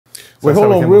So wait,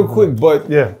 hold on real quick, but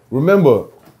yeah. Remember,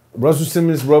 Russell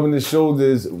Simmons rubbing his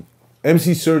shoulders,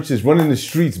 MC Serch is running the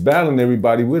streets, battling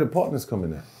everybody. Where the partners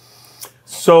coming at?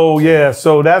 So yeah,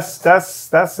 so that's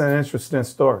an interesting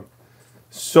story.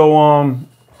 So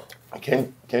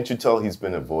can't you tell he's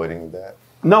been avoiding that?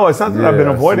 no, it's not that I've been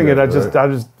avoiding it. I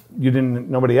just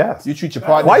nobody asked. You treat your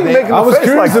partner. Why are you making I a was face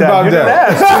curious like that? about You didn't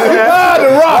that. ask. The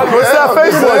Rock. What's that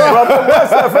face for, brother? What's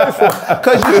that face for?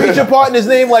 Because you treat your partner's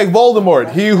name like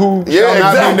Voldemort. He who shall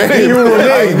not be named. He who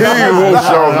remains. He who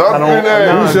shall not be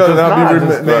named. Who shall not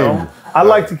be named. I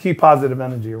like to keep positive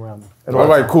energy around me. All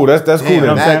right, cool. That's cool. You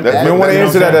know what I'm saying? You don't want to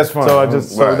answer that, that's fine. So I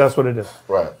just so Right. that's what it is.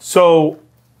 Right. So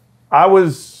I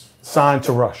was signed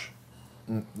to Rush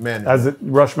Man. as a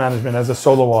Rush Management as a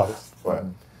solo artist. Right.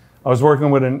 I was working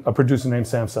with a producer named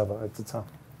Sam Seva at the time.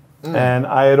 And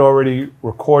I had already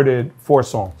recorded 4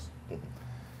 songs.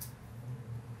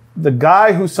 The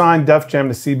guy who signed Def Jam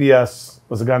to CBS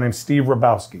was a guy named Steve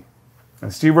Rabowski.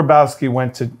 And Steve Rabowski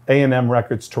went to A&M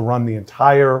Records to run the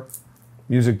entire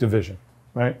music division,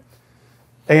 right?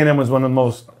 A&M was one of the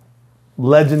most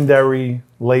legendary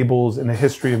labels in the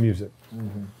history of music.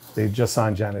 They just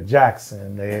signed Janet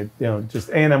Jackson. They had, just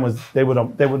A&M was, they were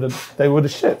the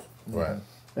shit. Right.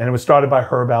 And it was started by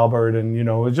Herb Albert, and it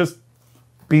was just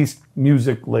beast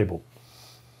music label.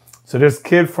 So this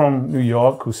kid from New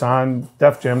York who signed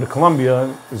Def Jam to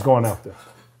Columbia is going out there.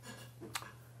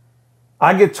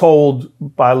 I get told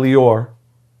by Lyor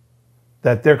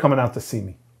that they're coming out to see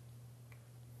me,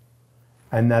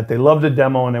 and that they love the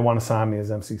demo and they want to sign me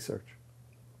as MC Serch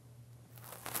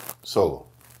Solo.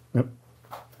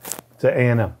 to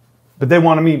A&M, but they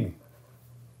want to meet me.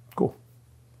 Cool.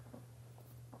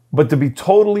 But to be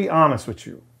totally honest with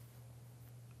you,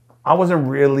 I wasn't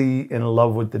really in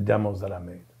love with the demos that I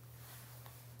made.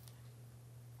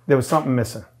 There was something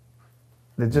missing.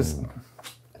 It just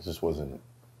wasn't.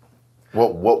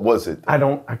 What was it?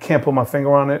 I can't put my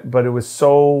finger on it, but it was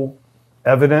so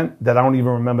evident that I don't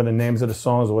even remember the names of the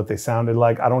songs or what they sounded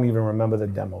like. I don't even remember the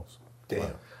demos.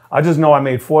 Damn. I just know I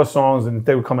made 4 songs and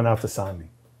they were coming out to sign me.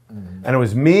 And it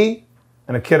was me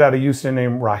and a kid out of Houston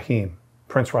named Raheem,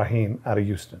 Prince Raheem out of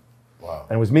Houston. Wow.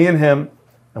 And it was me and him,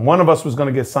 and one of us was going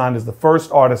to get signed as the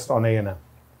first artist on A&M.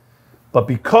 But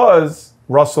because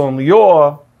Russell and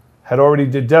Lyor had already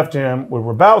did Def Jam with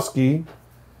Rabowski,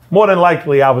 more than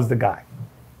likely I was the guy.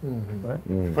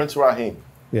 Right? Prince Raheem.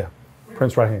 Yeah,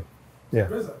 Prince Raheem. Yeah.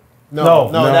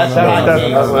 No, that's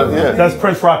That's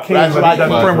Prince Rakeem. That's That's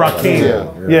Rakeem. Prince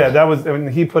Rakeem. Yeah, that was when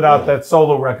he put out that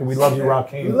solo record. We love you,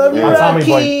 Rakeem. We love you, on Tommy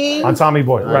Rakeem. Boy. On Tommy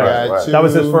Boy. Right. Right. That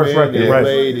was his first record. Yeah. Right.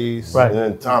 Ladies. Right. And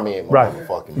then Tommy ain't my Right.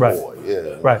 motherfucking Right. boy.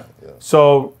 Yeah. Right. Yeah.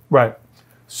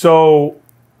 So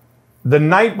the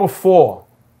night before,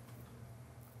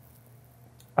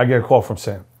 I get a call from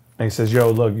Sam, and he says, "Yo,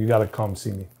 look, you got to come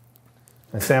see me."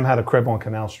 And Sam had a crib on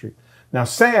Canal Street. Now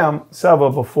Sam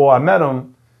Seva, before I met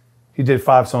him, he did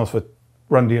 5 songs with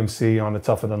Run DMC on the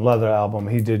Tougher Than Leather album.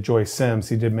 He did Joy Sims.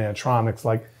 He did Mantronics.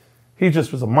 Like, he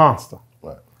just was a monster.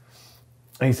 Right.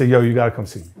 And he said, "Yo, you got to come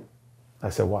see me." I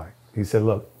said, "Why?" He said,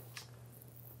 "Look,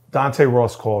 Dante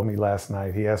Ross called me last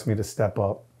night. He asked me to step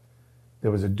up.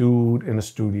 There was a dude in the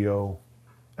studio.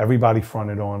 Everybody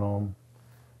fronted on him.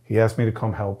 He asked me to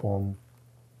come help him.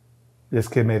 This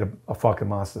kid made a fucking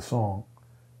monster song.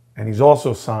 And he's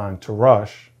also signed to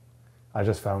Rush. I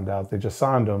just found out they just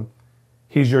signed him.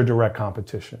 He's your direct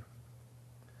competition.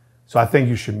 So I think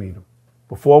you should meet him.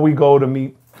 Before we go to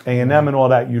meet A&M and all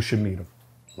that, you should meet him."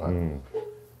 Right.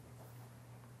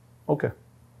 Okay.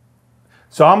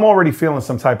 So I'm already feeling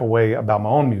some type of way about my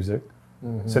own music.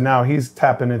 So now he's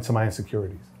tapping into my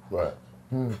insecurities. Right.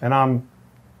 And I'm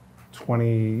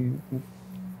 19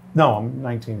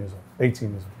 years old, 18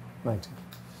 years old, 19.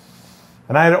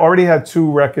 And I had already had 2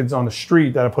 records on the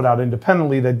street that I put out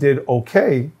independently that did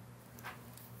okay.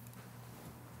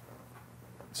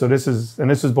 So this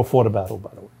is before the battle,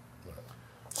 by the way.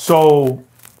 So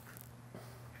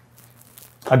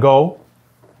I go,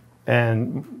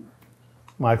 and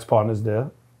my ex-partner's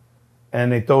there,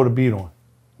 and they throw the beat on.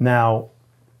 Now,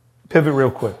 pivot real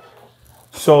quick.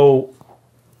 So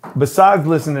besides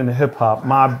listening to hip hop,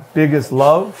 my biggest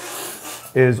love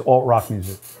is alt rock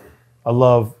music. I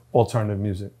love alternative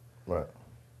music. Right.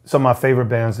 Some of my favorite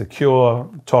bands, The Cure,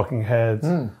 Talking Heads.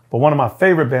 But one of my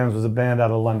favorite bands was a band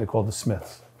out of London called The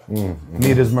Smiths.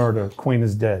 Meat is Murder, Queen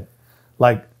is Dead.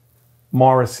 Like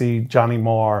Morrissey, Johnny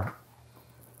Marr,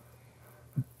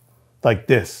 like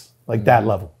this, like that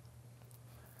level.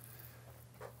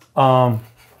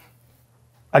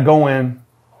 I go in,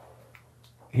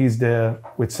 he's there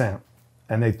with Sam,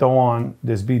 and they throw on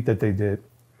this beat that they did,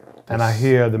 and I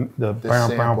hear the bow, bow,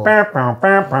 sample. bow, bow,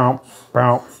 bow, bow,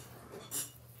 bow.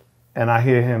 And I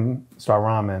hear him start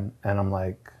rhyming, and I'm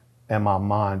like, and my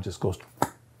mind just goes,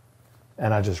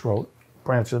 and I just wrote,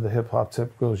 branch of the hip hop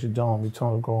tip goes your dome, you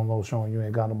tone the growing low showing you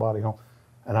ain't got nobody home.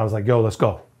 And I was like, yo, let's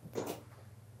go.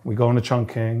 We go into Chung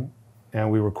King,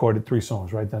 and we recorded 3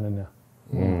 songs right then and there.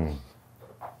 Mm.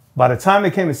 By the time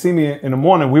they came to see me in the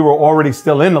morning, we were already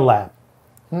still in the lab.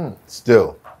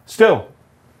 Still.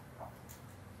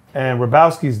 And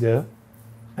Rabowski's there,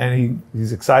 and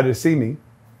he's excited to see me.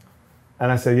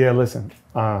 And I said, yeah, listen,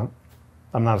 I'm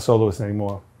not a soloist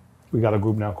anymore. We got a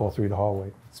group now called 3 the Hard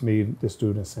Way. It's me, this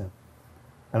dude, and Sam.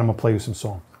 And I'm gonna play you some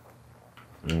songs.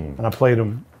 And I played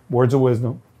them Words of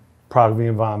Wisdom, Product of the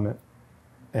Environment,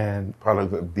 and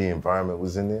Product of the Environment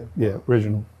was in there? Yeah,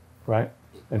 original, right?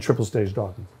 And Triple Stage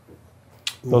Darkness.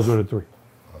 Those were the 3.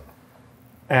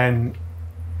 And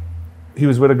he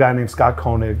was with a guy named Scott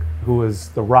Koenig, who was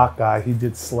the rock guy. He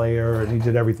did Slayer, and he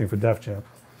did everything for Def Jam.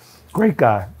 Great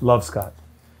guy, love Scott.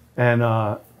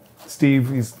 And Steve,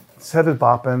 he's set it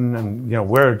bopping, and you know,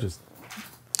 we're just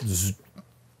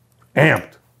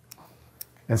amped.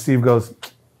 And Steve goes,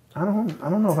 I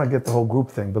don't know if I get the whole group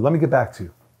thing, but let me get back to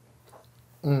you.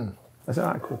 I said,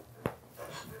 all right, cool.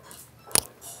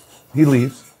 He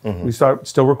leaves. We start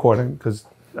still recording, because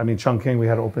I mean, Chung King, we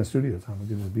had an open studio time. We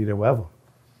could just be there wherever.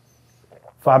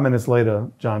 5 minutes later,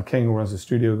 John King, who runs the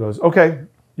studio, goes, okay,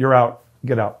 you're out,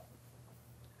 get out.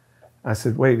 I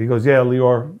said, wait. He goes, yeah,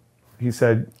 Lyor. He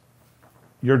said,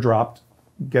 you're dropped,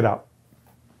 get out.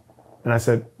 And I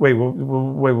said, wait,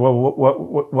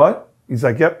 what? He's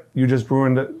like, yep, you just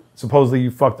ruined it. Supposedly you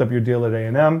fucked up your deal at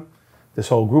A&M. This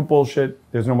whole group bullshit.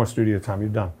 There's no more studio time, you're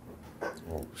done.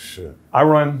 Oh, shit. I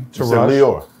run to You said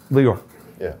Rush. Lyor.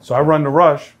 Yeah. So I run to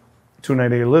Rush,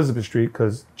 298 Elizabeth Street,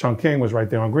 because Chung King was right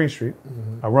there on Green Street.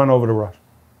 I run over to Rush.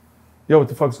 Yo, what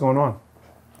the fuck's going on?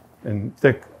 And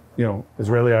thick, you know,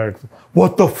 Israeli Irish.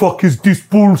 What the fuck is this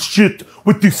bullshit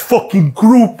with this fucking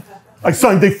group? I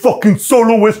signed a fucking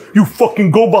soloist. You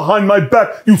fucking go behind my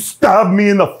back. You stab me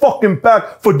in the fucking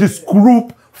back for this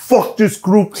group. Fuck this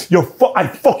group. I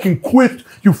fucking quit.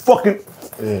 You fucking.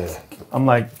 Yeah. I'm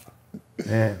like,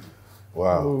 man.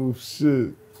 Wow. Oh,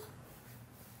 shit.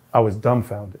 I was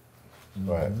dumbfounded.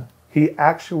 Right. He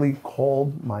actually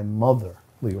called my mother,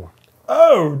 Lyor.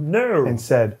 Oh, no. And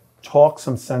said, talk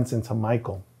some sense into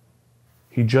Michael.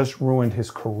 He just ruined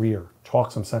his career.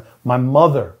 Talk some sense. My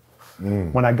mother,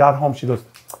 when I got home, she goes,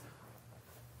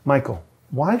 Michael,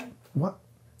 why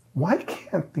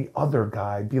can't the other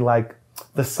guy be like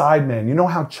the sideman? You know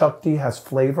how Chuck D has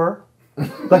flavor?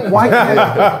 Like, why can't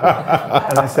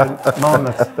And I said, Mom,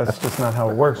 that's just not how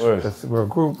it works. We're a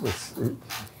group.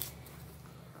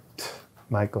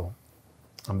 Michael,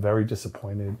 I'm very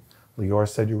disappointed. Lyor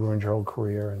said you ruined your whole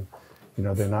career, and you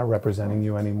know they're not representing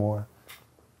you anymore.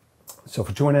 So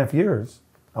for 2.5 years,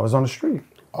 I was on the street.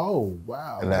 Oh,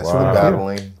 wow. And that's the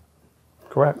battling.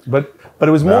 Correct. But it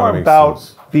was more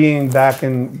about being back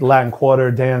in Latin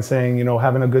Quarter, dancing, you know,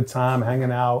 having a good time,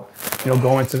 hanging out, you know,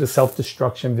 going to the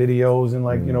self-destruction videos and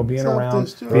like, you know, being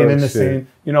around, being in the scene,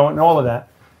 you know, and all of that.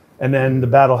 And then the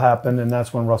battle happened, and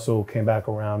that's when Russell came back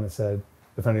around and said,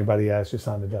 if anybody asks, you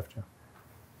signed the Def Jam.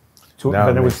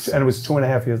 And it was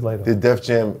 2.5 years later. Did Def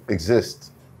Jam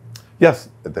exist? Yes.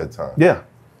 At that time? Yeah.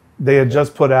 They had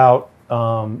just put out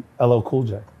LL Cool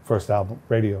J, first album,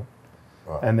 Radio.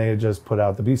 Wow. And they had just put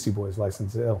out the Beastie Boys,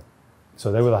 License to Ill.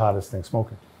 So they were the hottest thing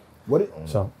smoking.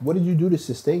 What did you do to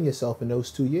sustain yourself in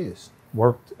those 2 years?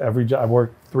 Worked every job. I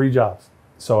worked 3 jobs.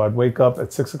 So I'd wake up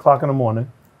at 6 o'clock in the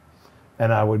morning,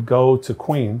 and I would go to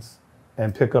Queens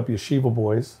and pick up yeshiva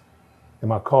boys in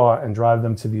my car and drive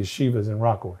them to the yeshivas in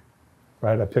Rockaway.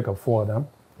 Right? I'd pick up 4 of them.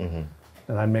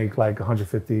 And I'd make like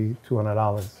 $150,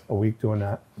 $200 a week doing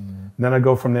that. And then I'd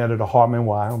go from there to the Hartman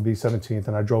Y on B17th,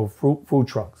 and I drove food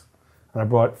trucks. And I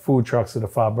brought food trucks to the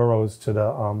 5 boroughs to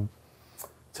the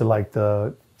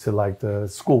the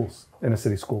schools, inner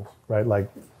city schools, right? Like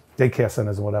daycare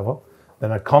centers or whatever.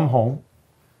 Then I'd come home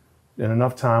in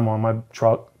enough time on my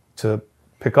truck to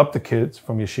pick up the kids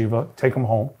from yeshiva, take them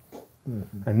home.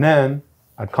 And then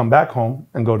I'd come back home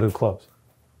and go to the clubs.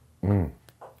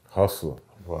 Hustler.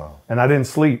 Wow. And I didn't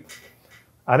sleep.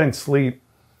 I didn't sleep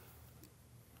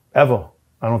ever.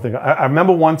 I don't think. I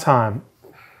remember one time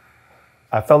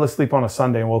I fell asleep on a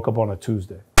Sunday and woke up on a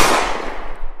Tuesday.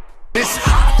 It's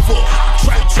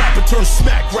Hoffa, trapper turn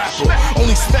smack rapper.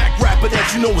 Only smack rapper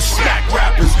that you know is smack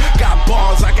rappers. Got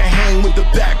bars, I can hang with the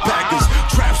backpackers.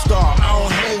 Trap star, I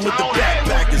don't hang with the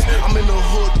backpackers. I'm in the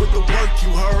hood with the work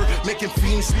you heard. Making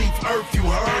fiends leave earth you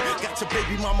heard. Got your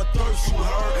baby mama thirst you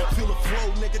heard. Feel the flow,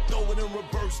 nigga, throw it in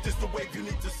reverse. This the wave you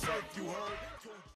need to serve.